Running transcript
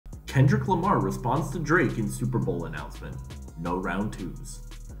Kendrick Lamar responds to Drake in Super Bowl announcement. No round twos.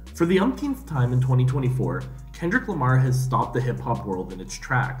 For the umpteenth time in 2024, Kendrick Lamar has stopped the hip-hop world in its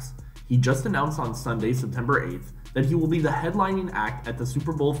tracks. He just announced on Sunday, September 8th, that he will be the headlining act at the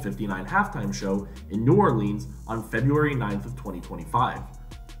Super Bowl 59 halftime show in New Orleans on February 9th of 2025.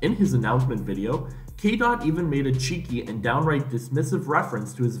 In his announcement video, K-Dot even made a cheeky and downright dismissive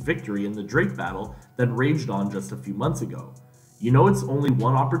reference to his victory in the Drake battle that raged on just a few months ago. You know it's only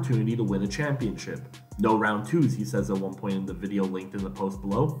one opportunity to win a championship. No round twos, he says at one point in the video linked in the post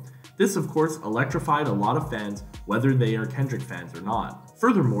below. This, of course, electrified a lot of fans, whether they are Kendrick fans or not.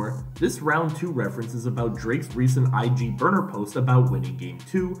 Furthermore, this round 2 reference is about Drake's recent IG burner post about winning Game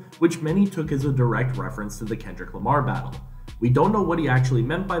 2, which many took as a direct reference to the Kendrick Lamar battle. We don't know what he actually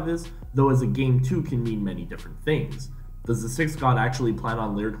meant by this, though as a Game 2 can mean many different things. Does the Six God actually plan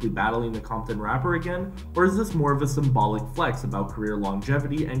on lyrically battling the Compton rapper again, or is this more of a symbolic flex about career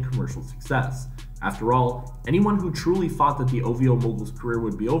longevity and commercial success? After all, anyone who truly thought that the OVO mogul's career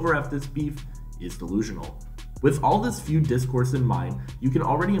would be over after this beef is delusional. With all this feud discourse in mind, you can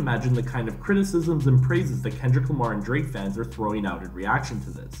already imagine the kind of criticisms and praises that Kendrick Lamar and Drake fans are throwing out in reaction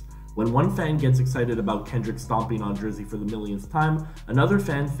to this. When one fan gets excited about Kendrick stomping on Drizzy for the millionth time, another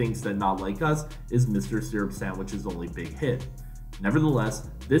fan thinks that Not Like Us is Mr. Syrup Sandwich's only big hit. Nevertheless,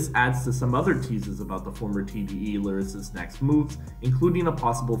 this adds to some other teases about the former TDE lyricist's next moves, including a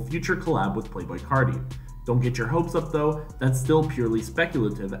possible future collab with Playboi Carti. Don't get your hopes up though, that's still purely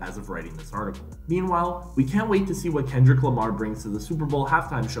speculative as of writing this article. Meanwhile, we can't wait to see what Kendrick Lamar brings to the Super Bowl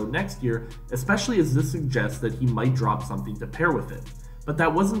halftime show next year, especially as this suggests that he might drop something to pair with it. But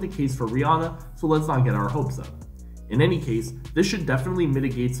that wasn't the case for Rihanna, so let's not get our hopes up. In any case, this should definitely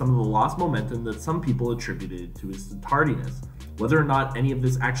mitigate some of the lost momentum that some people attributed to his tardiness. Whether or not any of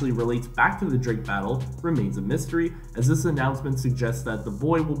this actually relates back to the Drake battle remains a mystery, as this announcement suggests that the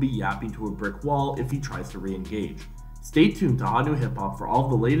boy will be yapping to a brick wall if he tries to re-engage. Stay tuned to Hot New Hip Hop for all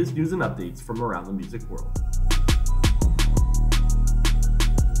of the latest news and updates from around the music world.